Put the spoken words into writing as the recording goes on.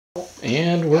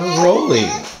And we're rolling.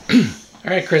 All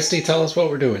right, Christy, tell us what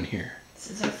we're doing here. This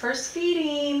is our first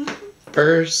feeding.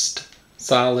 First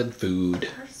solid food.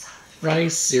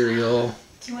 Rice, cereal.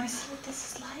 Do you want to see what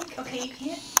this is like? Okay, you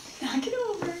can't knock it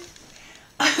over.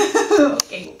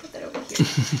 Okay, we'll put that over here.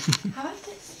 How about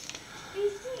this? What do you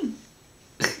think?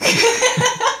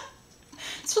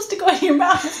 It's supposed to go in your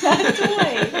mouth. It's not a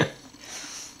toy.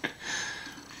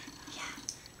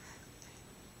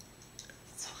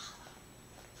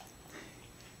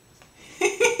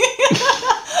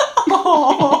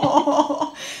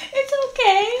 Oh, it's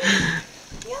okay.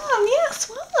 Yum, yeah,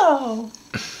 swallow.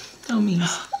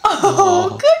 Dummies.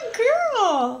 Oh, good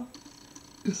girl.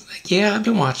 It's like, yeah, I've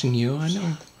been watching you. I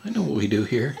know what we do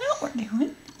here. I know what we're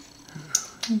doing.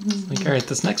 Like, all right,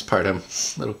 this next part I'm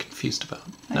a little confused about.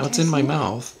 Now it's in my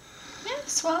mouth. Yeah,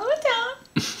 swallow it down.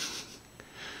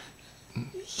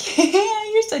 Yeah,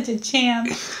 you're such a champ.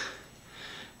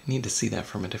 I need to see that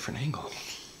from a different angle.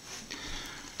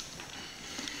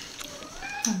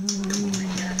 Is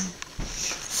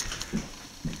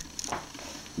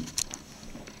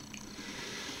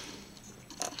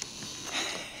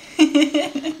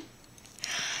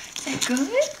that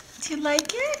good? Do you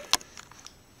like it?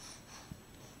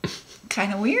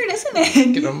 Kind of weird, isn't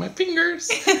it? Get on my fingers.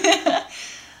 Try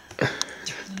a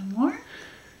little more.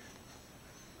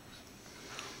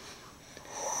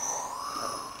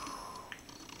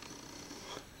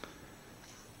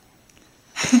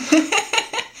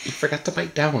 You forgot to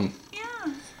bite down.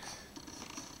 Yeah.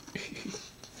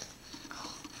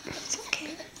 It's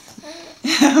okay.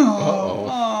 Uh-oh.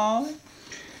 Oh,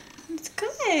 it's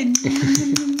good.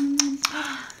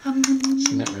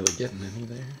 She's not really getting any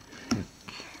there.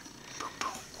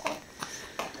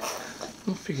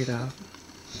 We'll figure it out.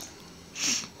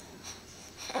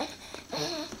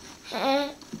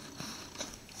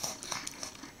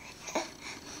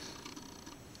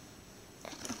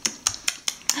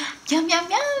 Yum, yum,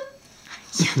 yum.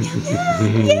 Yum, yum,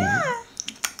 yum. Yeah.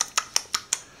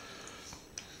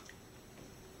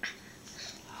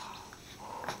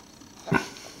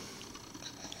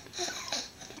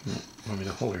 Want me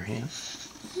to hold her hand? I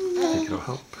think it'll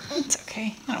help. It's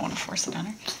okay. I don't want to force it on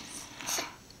her.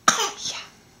 Yeah.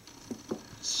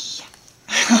 Yeah.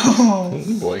 Oh,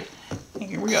 Oh boy.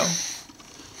 here we go.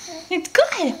 It's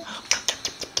good.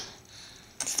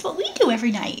 This is what we do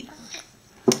every night.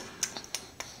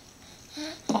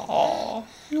 Oh,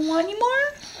 you don't want any more?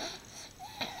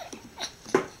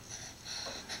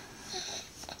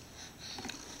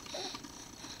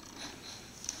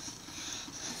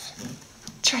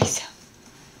 Try some.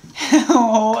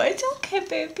 Oh, it's okay,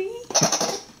 baby.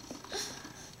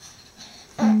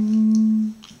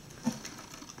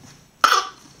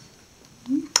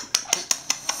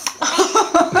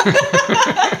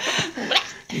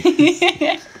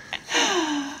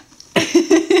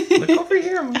 Look over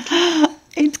here, Monkey.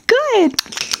 It's good.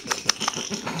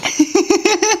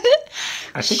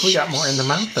 I think we got more in the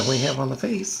mouth than we have on the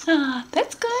face.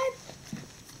 That's good.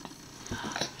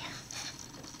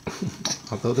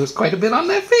 Although there's quite a bit on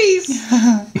that face.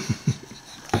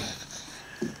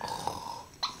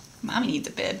 Mommy needs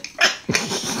a bed.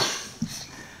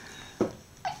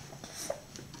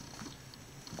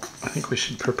 I think we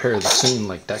should prepare the scene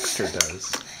like Dexter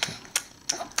does.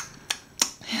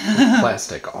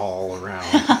 Plastic all around.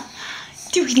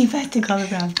 Do we need plastic all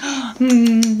around?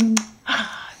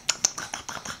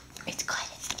 It's good.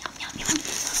 Yum, yum, yum.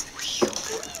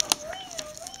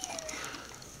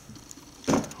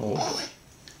 Oh boy.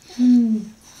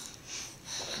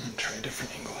 Try a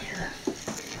different angle here.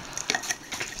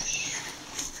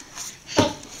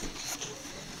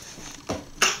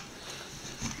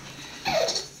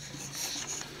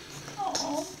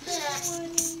 Oh,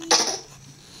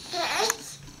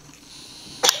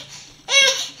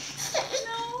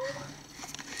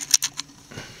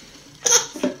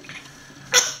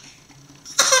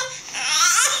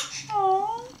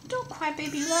 oh, don't cry,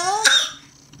 baby love.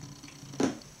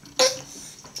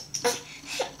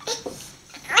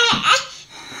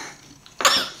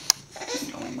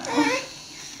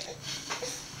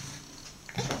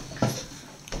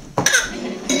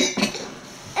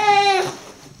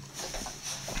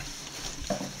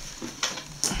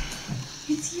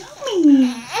 It's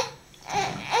yummy.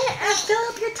 Fill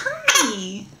up your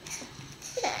tummy.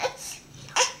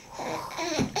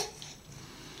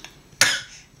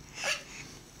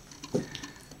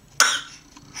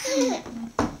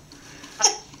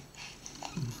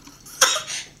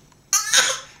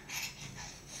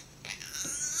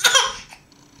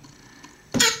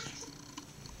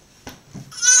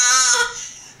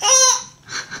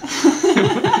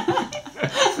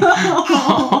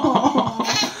 Oh,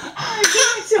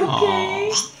 you're so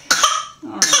okay?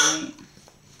 Alright.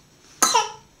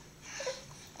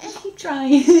 I'll keep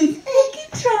trying. I'll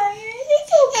keep trying.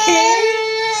 It's okay.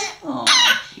 Aww.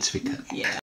 Sweet cut. Yeah.